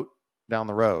float down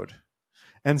the road.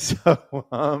 And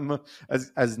so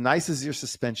as nice as your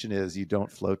suspension is, you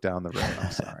don't float down the road.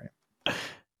 I'm sorry.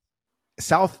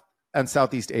 South and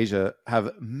Southeast Asia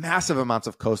have massive amounts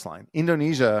of coastline.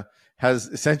 Indonesia has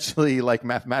essentially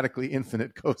mathematically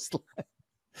infinite coastline.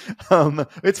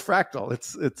 It's fractal.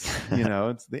 It's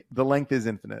the length is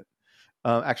infinite.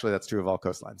 Actually, that's true of all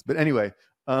coastlines. But anyway,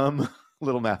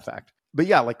 little math fact. But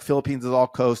yeah, Philippines is all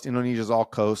coast. Indonesia is all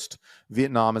coast.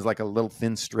 Vietnam is like a little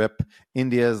thin strip.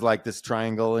 India is like this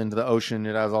triangle into the ocean.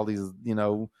 It has all these,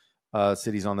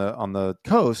 cities on the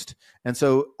coast. And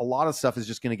so a lot of stuff is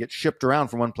just going to get shipped around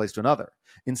from one place to another.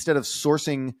 Instead of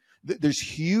sourcing, there's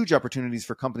huge opportunities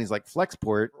for companies like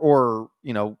Flexport or,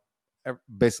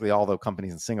 basically all the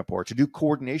companies in Singapore to do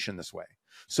coordination this way.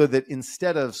 So that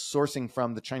instead of sourcing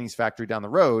from the Chinese factory down the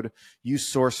road, you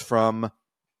source from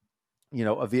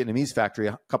a Vietnamese factory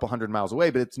a couple hundred miles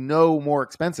away, but it's no more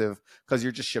expensive because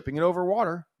you're just shipping it over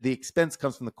water. The expense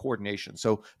comes from the coordination.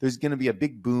 So there's going to be a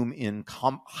big boom in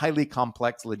highly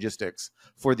complex logistics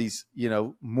for these,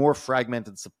 more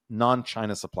fragmented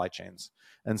non-China supply chains.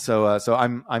 And so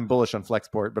I'm bullish on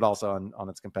Flexport, but also on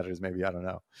its competitors. Maybe, I don't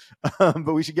know.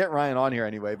 But we should get Ryan on here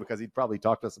anyway, because he'd probably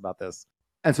talk to us about this.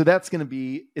 And so it's going to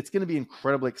be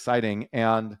incredibly exciting.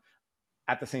 And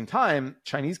at the same time,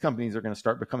 Chinese companies are going to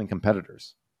start becoming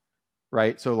competitors,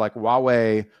 right? So like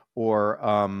Huawei or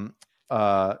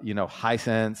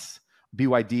Hisense,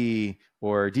 BYD,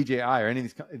 or DJI, or any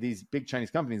of these big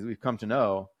Chinese companies that we've come to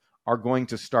know are going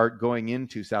to start going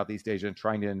into Southeast Asia and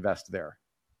trying to invest there.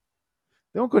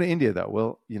 They won't go to India though.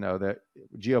 Well, that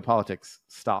geopolitics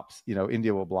stops.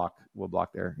 India will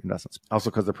block their investments. Also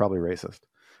because they're probably racist.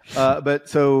 No.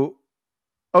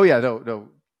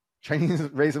 Chinese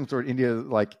racism toward India is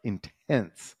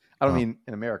intense. I don't mean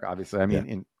in America, obviously. I mean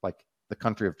in the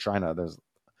country of China. There's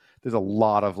a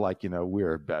lot of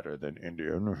we're better than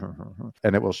India,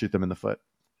 and it will shoot them in the foot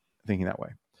thinking that way.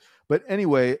 But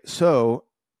anyway, so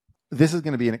this is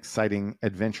going to be an exciting,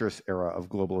 adventurous era of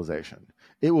globalization.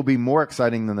 It will be more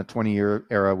exciting than the 20-year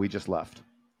era we just left.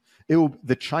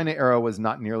 The China era was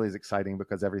not nearly as exciting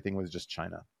because everything was just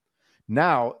China.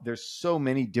 Now there's so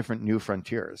many different new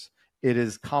frontiers. It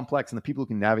is complex, and the people who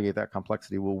can navigate that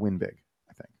complexity will win big.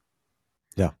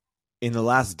 Yeah. In the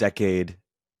last decade,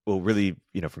 well, really,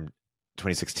 from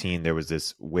 2016, there was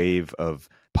this wave of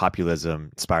populism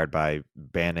inspired by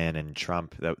Bannon and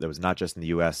Trump that was not just in the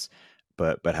US,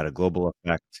 but had a global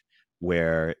effect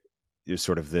where there's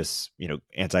sort of this,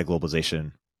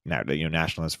 anti-globalization,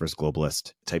 nationalist versus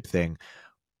globalist type thing.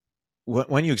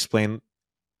 When you explain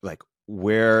like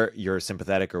where you're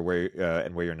sympathetic or where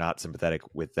and where you're not sympathetic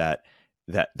with that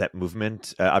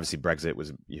movement, obviously Brexit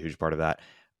was a huge part of that,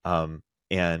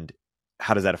 and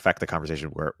how does that affect the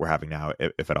conversation we're having now,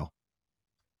 if at all?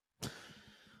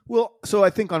 Well, so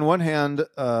I think on one hand,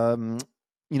 the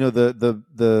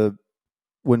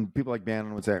when people like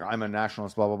Bannon would say, "I'm a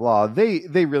nationalist," blah blah blah,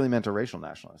 they really meant a racial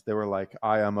nationalist. They were like,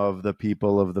 "I am of the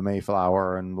people of the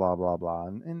Mayflower," and blah blah blah,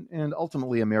 and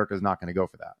ultimately, America is not going to go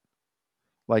for that.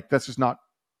 Like that's just not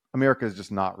America is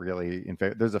just not really in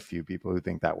favor. There's a few people who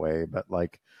think that way, but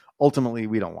like ultimately,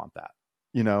 we don't want that.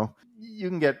 You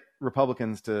can get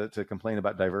Republicans to complain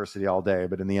about diversity all day,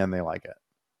 but in the end, they like it.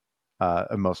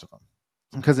 Most of them,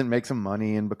 because it makes them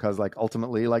money, and because like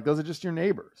ultimately, like those are just your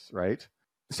neighbors, right?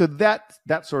 So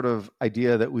that sort of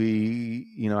idea that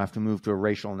we have to move to a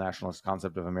racial nationalist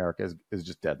concept of America is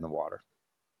just dead in the water.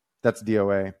 That's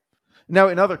DOA. Now,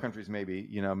 in other countries, maybe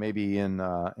maybe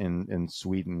in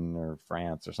Sweden or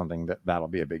France or something, that'll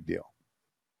be a big deal,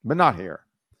 but not here.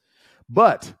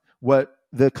 But what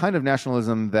the kind of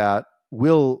nationalism that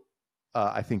will,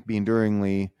 I think, be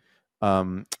enduringly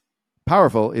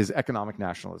powerful is economic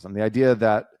nationalism. The idea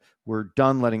that we're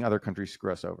done letting other countries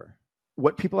screw us over.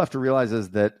 What people have to realize is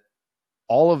that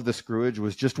all of the screwage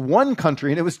was just one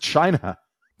country, and it was China.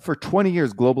 For 20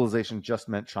 years, globalization just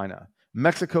meant China.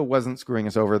 Mexico wasn't screwing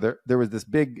us over. There was this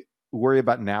big worry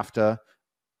about NAFTA.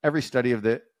 Every study of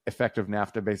the effect of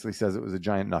NAFTA basically says it was a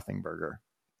giant nothing burger.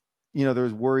 There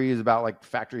was worries about like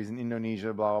factories in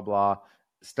Indonesia, blah, blah, blah.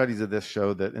 Studies of this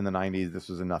show that in the 90s, this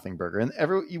was a nothing burger.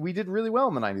 And we did really well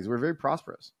in the 90s. We were very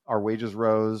prosperous. Our wages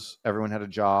rose. Everyone had a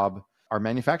job. Our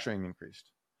manufacturing increased.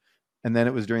 And then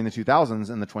it was during the 2000s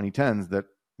and the 2010s that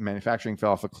manufacturing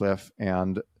fell off a cliff,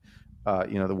 and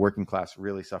the working class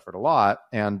really suffered a lot.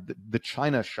 And the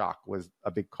China shock was a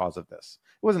big cause of this.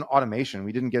 It wasn't automation.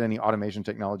 We didn't get any automation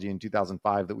technology in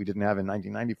 2005 that we didn't have in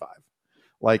 1995.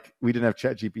 Like we didn't have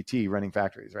ChatGPT running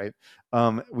factories, right?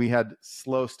 We had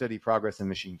slow, steady progress in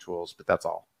machine tools, but that's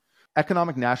all.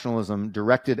 Economic nationalism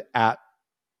directed at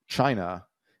China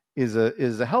is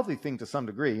a healthy thing to some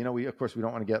degree. We of course we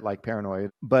don't want to get like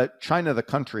paranoid, but China, the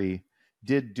country,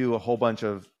 did do a whole bunch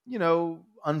of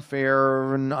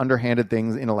unfair and underhanded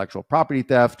things, intellectual property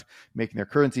theft, making their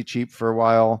currency cheap for a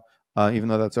while, even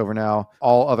though that's over now.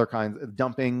 All other kinds of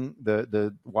dumping,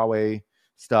 the Huawei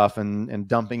stuff, and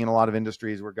dumping in a lot of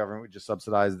industries where government would just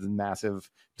subsidize the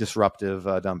massive disruptive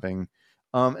dumping.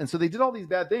 And so they did all these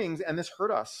bad things, and this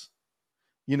hurt us.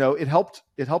 It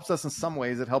helps us in some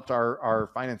ways. It helped our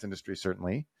finance industry,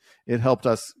 certainly. It helped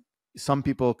us. Some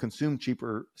people consume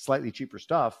slightly cheaper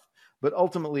stuff, but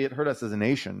ultimately it hurt us as a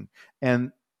nation.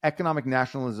 And economic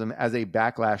nationalism as a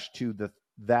backlash to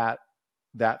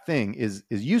that thing is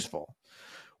useful.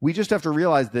 We just have to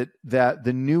realize that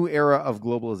the new era of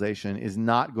globalization is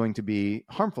not going to be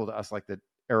harmful to us like the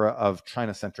era of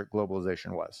China-centric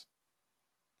globalization was.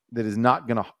 It is not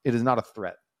a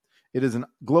threat.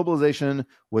 Globalization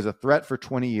was a threat for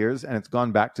 20 years, and it's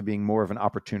gone back to being more of an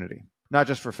opportunity, not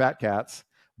just for fat cats,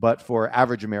 but for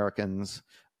average Americans.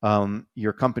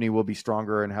 Your company will be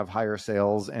stronger and have higher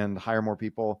sales and hire more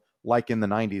people. Like in the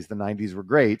 90s. The 90s were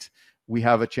great. We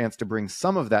have a chance to bring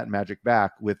some of that magic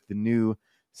back with the new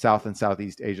South and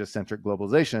Southeast Asia-centric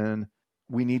globalization.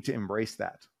 We need to embrace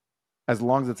that. As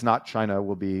long as it's not China,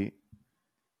 will be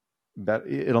that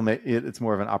it's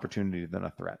more of an opportunity than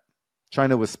a threat.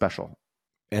 China was special.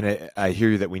 And I hear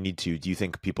you that we need to. Do you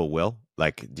think people will?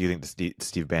 Like, do you think the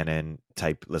Steve Bannon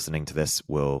type listening to this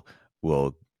will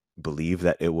believe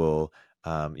that it will,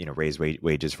 raise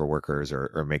wages for workers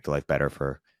or make the life better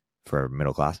for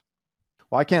middle class?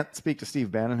 Well, I can't speak to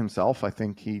Steve Bannon himself. I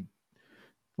think he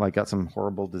got some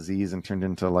horrible disease and turned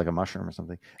into like a mushroom or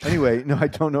something. Anyway, no, I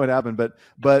don't know what happened,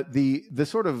 but the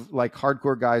sort of like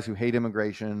hardcore guys who hate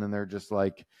immigration and they're just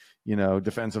like,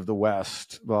 defense of the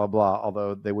West, blah, blah,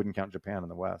 although they wouldn't count Japan in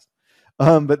the West.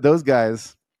 But those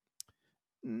guys,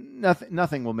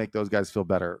 nothing will make those guys feel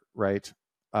better, right?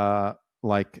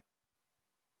 Like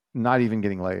not even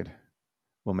getting laid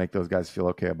will make those guys feel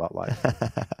okay about life.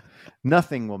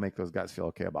 Nothing will make those guys feel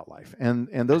okay about life. And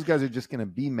those guys are just going to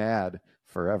be mad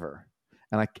forever.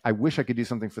 And I wish I could do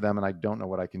something for them, and I don't know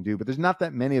what I can do. But there's not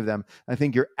that many of them. I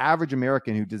think your average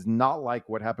American who does not like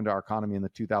what happened to our economy in the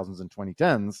 2000s and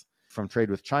 2010s from trade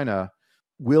with China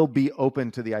will be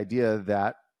open to the idea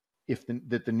that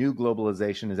that the new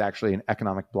globalization is actually an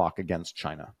economic bloc against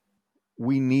China.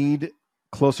 We need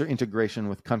closer integration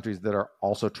with countries that are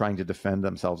also trying to defend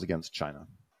themselves against China.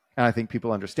 And I think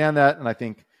people understand that. And I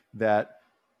think that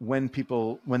when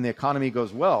the economy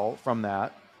goes well from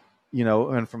that,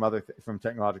 and from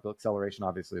technological acceleration,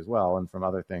 obviously, as well, and from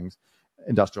other things,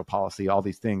 industrial policy, all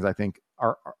these things, I think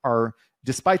are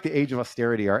despite the age of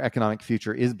austerity, our economic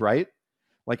future is bright.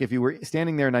 Like if you were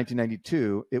standing there in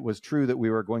 1992, it was true that we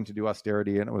were going to do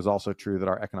austerity, and it was also true that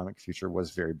our economic future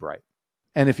was very bright.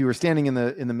 And if you were standing in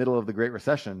the middle of the Great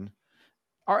Recession,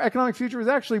 our economic future was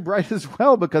actually bright as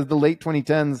well, because the late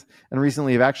 2010s and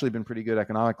recently have actually been pretty good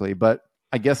economically. But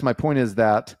I guess my point is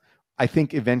that I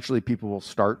think eventually people will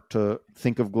start to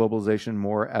think of globalization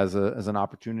more as an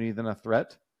opportunity than a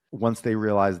threat, once they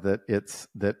realize that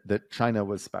that China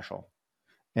was special,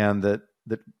 and that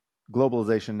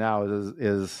globalization now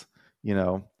is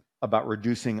about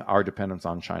reducing our dependence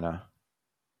on China.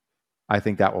 I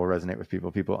think that will resonate with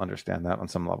people. People understand that on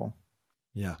some level.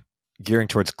 Yeah. Gearing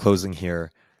towards closing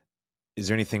here, is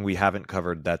there anything we haven't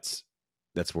covered that's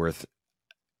worth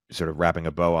sort of wrapping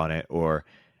a bow on it? Or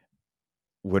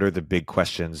what are the big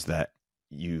questions that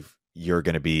you're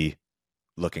going to be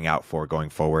looking out for going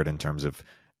forward in terms of,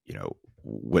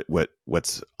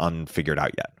 what's unfigured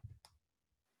out yet?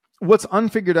 What's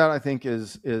unfigured out, I think,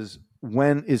 is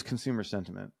when is consumer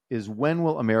sentiment? Is when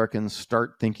will Americans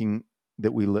start thinking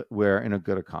that we're in a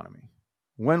good economy?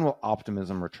 When will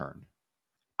optimism return?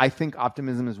 I think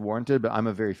optimism is warranted, but I'm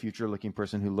a very future-looking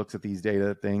person who looks at these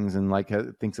data things and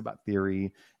thinks about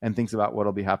theory and thinks about what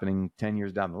will be happening 10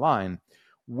 years down the line.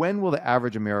 When will the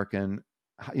average American,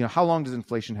 how long does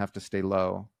inflation have to stay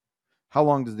low? How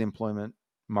long does the employment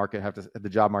market the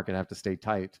job market have to stay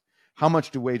tight? How much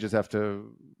do wages have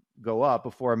to go up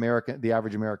before the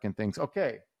average American thinks,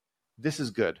 okay, this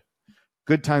is good.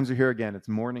 Good times are here again. It's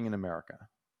morning in America.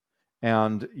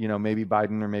 And, maybe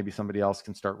Biden or maybe somebody else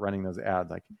can start running those ads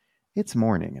like, it's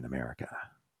morning in America.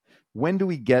 When do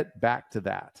we get back to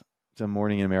that, to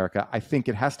morning in America? I think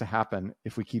it has to happen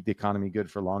if we keep the economy good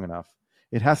for long enough.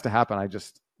 It has to happen. I'm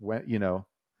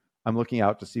looking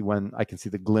out to see when I can see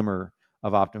the glimmer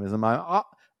of optimism.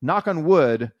 Knock on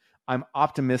wood, I'm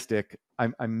optimistic.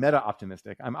 I'm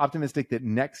meta-optimistic. I'm optimistic that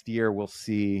next year we'll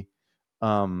see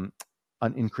an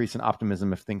increase in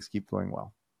optimism if things keep going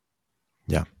well.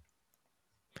 Yeah.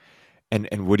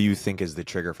 And what do you think is the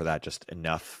trigger for that? Just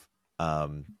enough?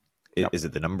 Is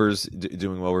it the numbers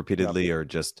doing well repeatedly, or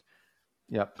just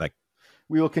like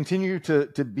we will continue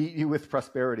to beat you with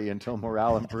prosperity until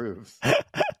morale improves?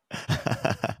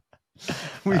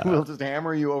 We will just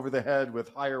hammer you over the head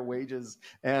with higher wages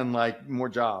and more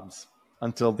jobs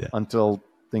until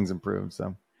things improve.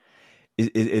 So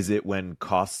is it when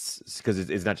costs, because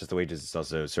it's not just the wages, it's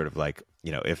also sort of like,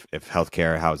 if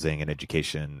healthcare, housing, and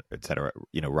education, et cetera,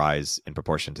 rise in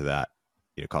proportion to that,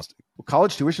 cost. Well,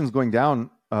 college tuition is going down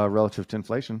relative to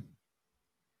inflation.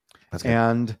 That's good.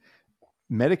 And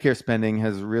Medicare spending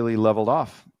has really leveled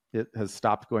off. It has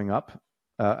stopped going up.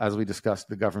 As we discussed,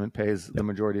 the government pays the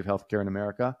majority of healthcare in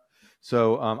America.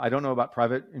 So I don't know about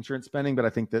private insurance spending, but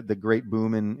I think that the great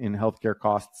boom in healthcare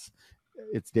costs,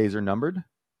 its days are numbered.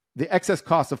 The excess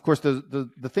costs, of course,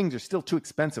 the things are still too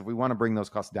expensive. We want to bring those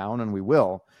costs down, and we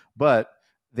will. But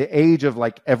the age of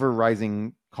ever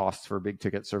rising costs for big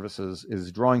ticket services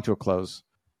is drawing to a close.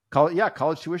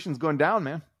 College tuition's going down,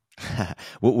 man.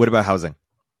 What about housing?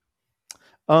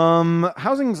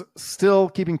 Housing's still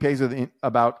keeping pace with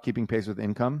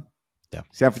income. Yeah.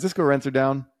 San Francisco rents are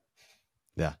down.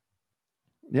 Yeah.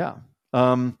 Yeah.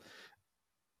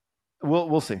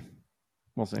 We'll see.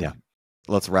 We'll see. Yeah.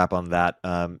 Let's wrap on that.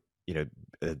 A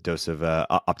dose of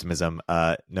optimism.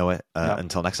 Noah,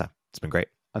 until next time. It's been great.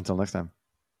 Until next time.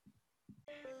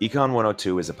 Econ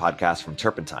 102 is a podcast from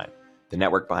Turpentine, the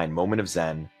network behind Moment of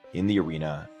Zen, In the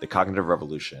Arena, The Cognitive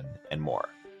Revolution, and more.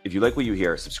 If you like what you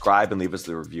hear, subscribe and leave us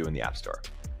a review in the App Store.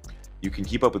 You can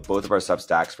keep up with both of our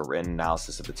Substacks for written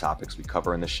analysis of the topics we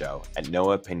cover in the show at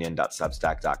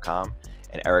noahopinion.substack.com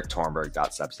and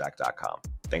erictornberg.substack.com.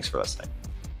 Thanks for listening.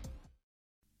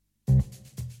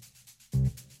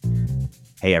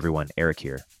 Hey everyone, Eric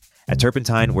here. At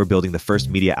Turpentine, we're building the first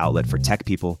media outlet for tech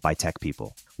people by tech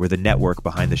people. We're the network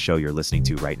behind the show you're listening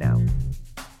to right now.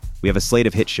 We have a slate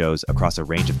of hit shows across a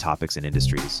range of topics and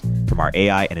industries, from our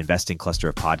AI and investing cluster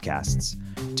of podcasts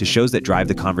to shows that drive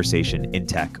the conversation in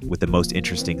tech with the most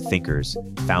interesting thinkers,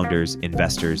 founders,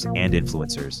 investors, and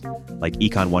influencers, like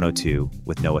Econ 102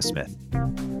 with Noah Smith.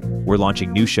 We're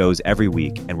launching new shows every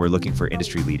week, and we're looking for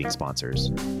industry-leading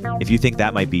sponsors. If you think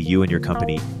that might be you and your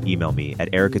company, email me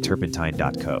at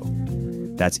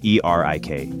ericaturpentine.co. That's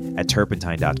ERIK at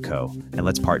turpentine.co, and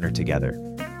let's partner together.